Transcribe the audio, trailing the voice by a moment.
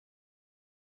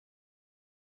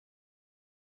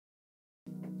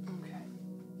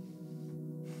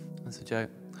That's a joke.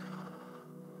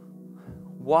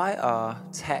 Why are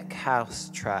tech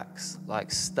house tracks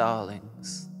like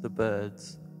starlings, the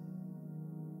birds?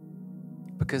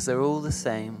 Because they're all the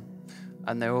same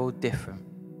and they're all different.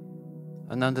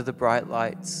 And under the bright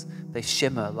lights, they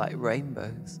shimmer like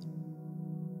rainbows.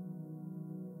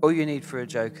 All you need for a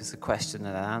joke is a question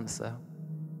and an answer.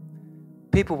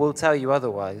 People will tell you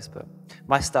otherwise, but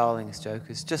my starlings joke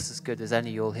is just as good as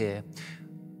any you'll hear.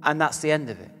 And that's the end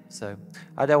of it. So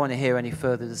I don't want to hear any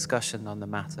further discussion on the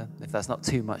matter, if that's not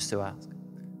too much to ask.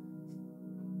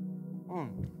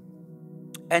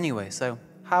 Anyway, so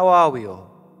how are we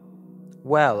all?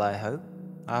 Well, I hope.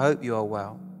 I hope you are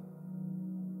well.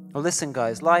 Well, listen,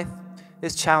 guys, life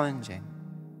is challenging.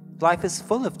 Life is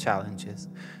full of challenges.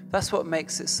 That's what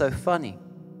makes it so funny.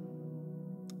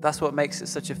 That's what makes it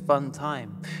such a fun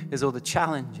time, is all the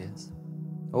challenges,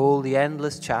 all the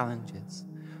endless challenges,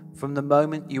 from the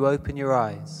moment you open your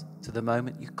eyes to the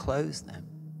moment you close them.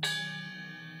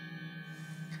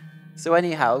 So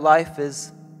anyhow, life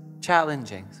is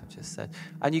challenging, as I just said,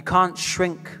 and you can't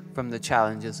shrink from the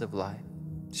challenges of life.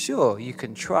 Sure, you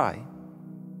can try.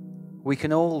 We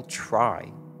can all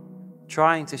try.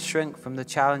 Trying to shrink from the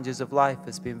challenges of life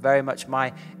has been very much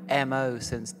my MO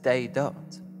since day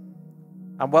dot.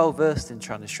 I'm well versed in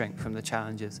trying to shrink from the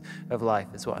challenges of life,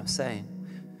 is what I'm saying.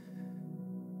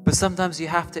 But sometimes you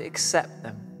have to accept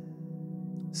them.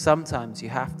 Sometimes you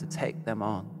have to take them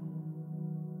on.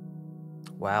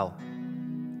 Well,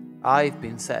 I've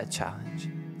been set a challenge.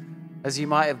 As you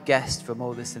might have guessed from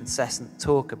all this incessant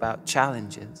talk about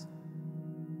challenges,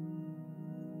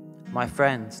 my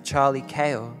friend Charlie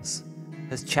Chaos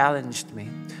has challenged me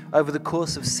over the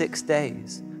course of 6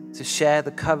 days to share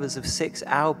the covers of 6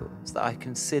 albums that I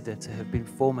consider to have been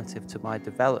formative to my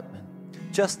development.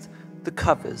 Just the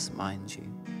covers, mind you.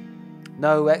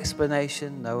 No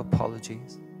explanation, no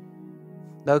apologies.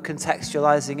 No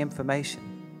contextualizing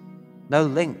information. No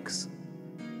links.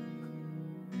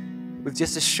 With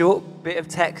just a short bit of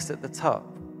text at the top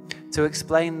to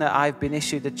explain that I've been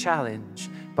issued a challenge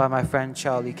by my friend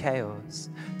Charlie Chaos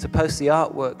to post the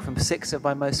artwork from 6 of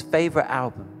my most favorite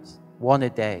albums, one a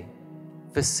day,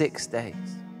 for 6 days.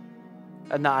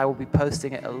 And that I will be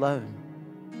posting it alone,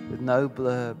 with no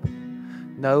blurb,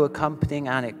 no accompanying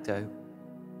anecdote,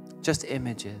 just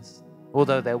images,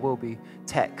 although there will be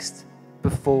text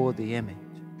before the image.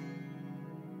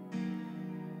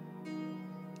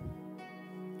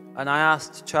 And I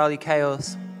asked Charlie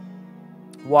Chaos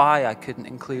why I couldn't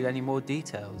include any more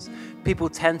details. People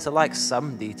tend to like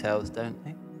some details, don't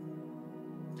they?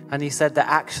 And he said that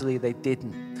actually they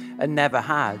didn't and never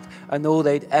had, and all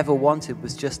they'd ever wanted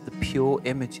was just the pure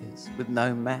images with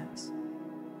no mess.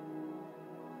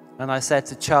 And I said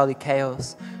to Charlie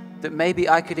Chaos that maybe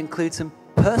I could include some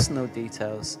personal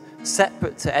details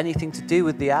separate to anything to do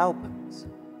with the albums.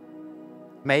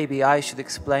 Maybe I should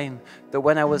explain that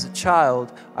when I was a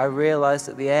child, I realized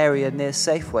that the area near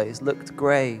Safeways looked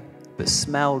grey but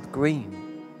smelled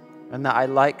green, and that I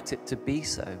liked it to be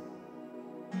so.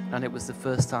 And it was the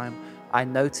first time I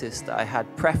noticed that I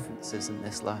had preferences in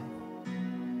this life.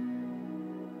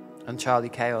 And Charlie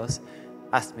Chaos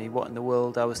asked me what in the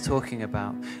world I was talking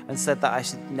about, and said that I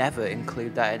should never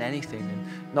include that in anything,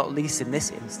 and not least in this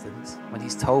instance, when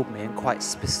he's told me, and quite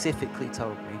specifically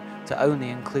told me, to only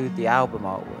include the album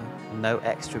artwork and no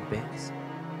extra bits.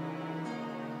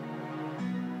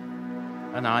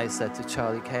 And I said to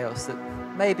Charlie Chaos that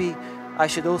maybe I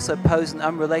should also pose an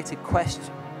unrelated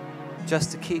question,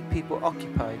 just to keep people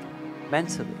occupied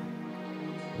mentally.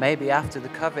 Maybe after the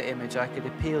cover image I could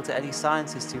appeal to any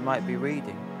scientists who might be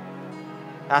reading,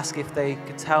 ask if they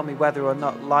could tell me whether or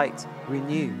not light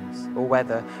renews, or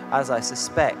whether, as I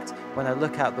suspect, when I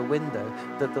look out the window,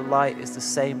 that the light is the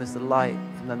same as the light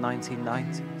from the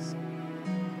 1990s.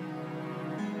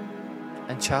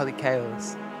 And Charlie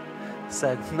Chaos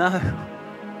said, no,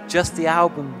 just the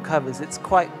album covers, it's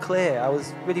quite clear. I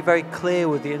was really very clear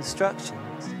with the instructions.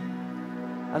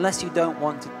 Unless you don't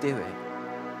want to do it.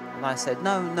 And I said,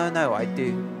 no, I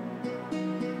do.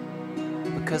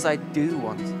 Because I do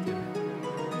want to do it.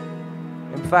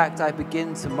 In fact, I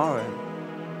begin tomorrow,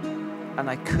 and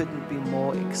I couldn't be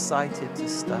more excited to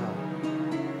start.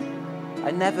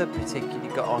 I never particularly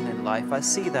got on in life, I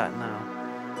see that now,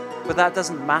 but that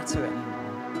doesn't matter anymore.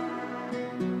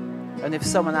 And if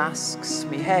someone asks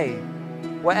me, hey,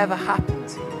 whatever happened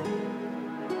to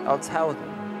you? I'll tell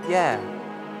them, yeah,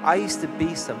 I used to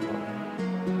be somebody,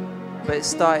 but it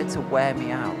started to wear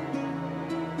me out.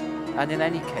 And in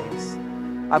any case,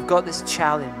 I've got this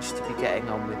challenge to be getting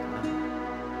on with now.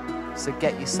 So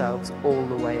get yourselves all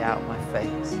the way out my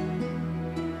face.